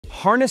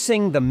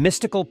harnessing the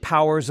mystical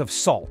powers of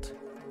salt.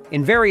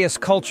 In various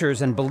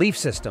cultures and belief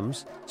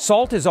systems,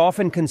 salt is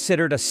often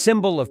considered a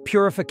symbol of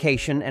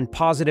purification and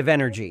positive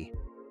energy.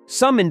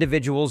 Some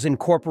individuals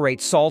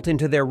incorporate salt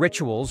into their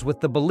rituals with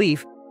the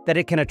belief that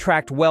it can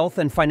attract wealth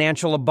and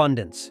financial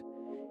abundance.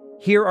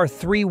 Here are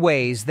 3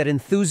 ways that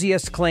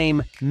enthusiasts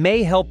claim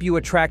may help you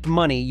attract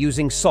money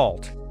using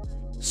salt.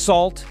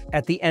 Salt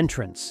at the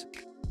entrance.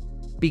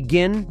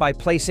 Begin by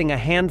placing a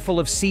handful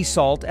of sea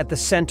salt at the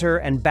center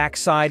and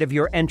backside of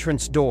your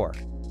entrance door.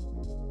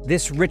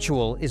 This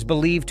ritual is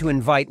believed to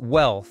invite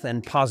wealth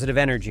and positive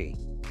energy,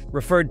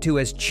 referred to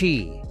as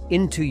qi,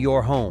 into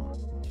your home.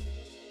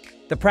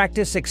 The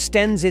practice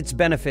extends its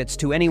benefits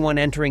to anyone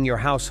entering your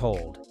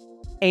household,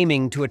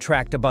 aiming to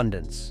attract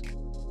abundance.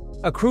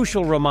 A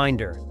crucial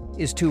reminder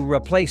is to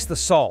replace the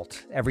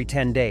salt every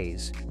 10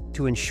 days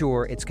to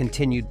ensure its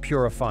continued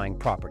purifying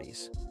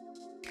properties.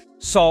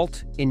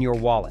 Salt in your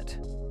wallet.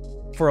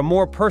 For a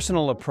more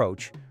personal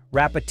approach,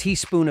 wrap a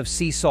teaspoon of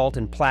sea salt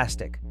in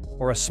plastic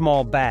or a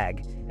small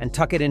bag and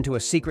tuck it into a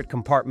secret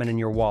compartment in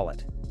your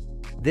wallet.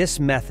 This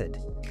method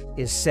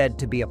is said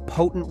to be a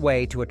potent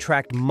way to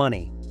attract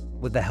money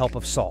with the help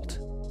of salt.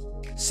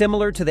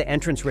 Similar to the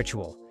entrance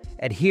ritual,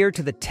 adhere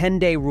to the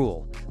 10-day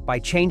rule by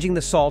changing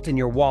the salt in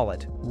your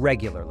wallet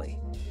regularly.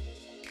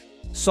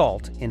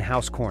 Salt in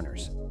house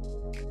corners.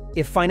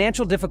 If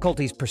financial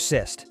difficulties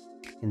persist,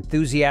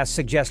 enthusiasts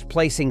suggest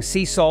placing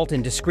sea salt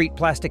in discreet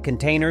plastic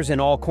containers in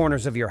all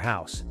corners of your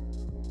house.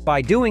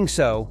 By doing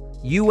so,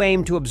 you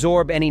aim to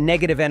absorb any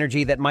negative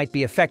energy that might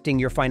be affecting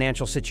your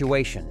financial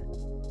situation.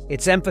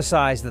 It's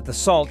emphasized that the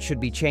salt should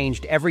be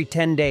changed every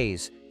 10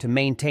 days to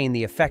maintain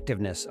the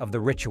effectiveness of the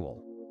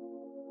ritual.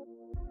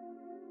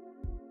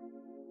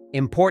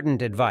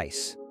 Important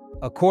advice.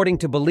 According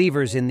to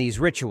believers in these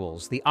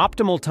rituals, the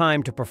optimal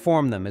time to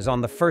perform them is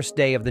on the first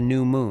day of the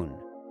new moon.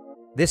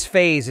 This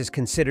phase is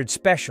considered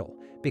special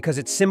because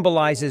it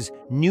symbolizes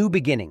new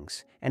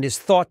beginnings and is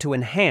thought to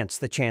enhance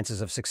the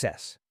chances of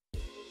success.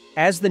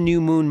 As the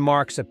new moon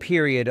marks a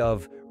period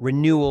of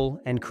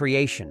renewal and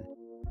creation,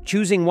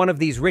 choosing one of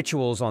these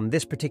rituals on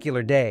this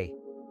particular day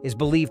is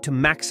believed to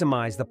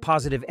maximize the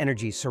positive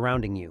energies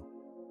surrounding you.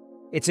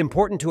 It's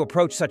important to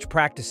approach such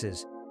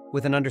practices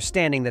with an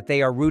understanding that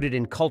they are rooted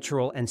in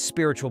cultural and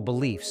spiritual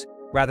beliefs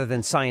rather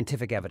than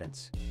scientific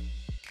evidence.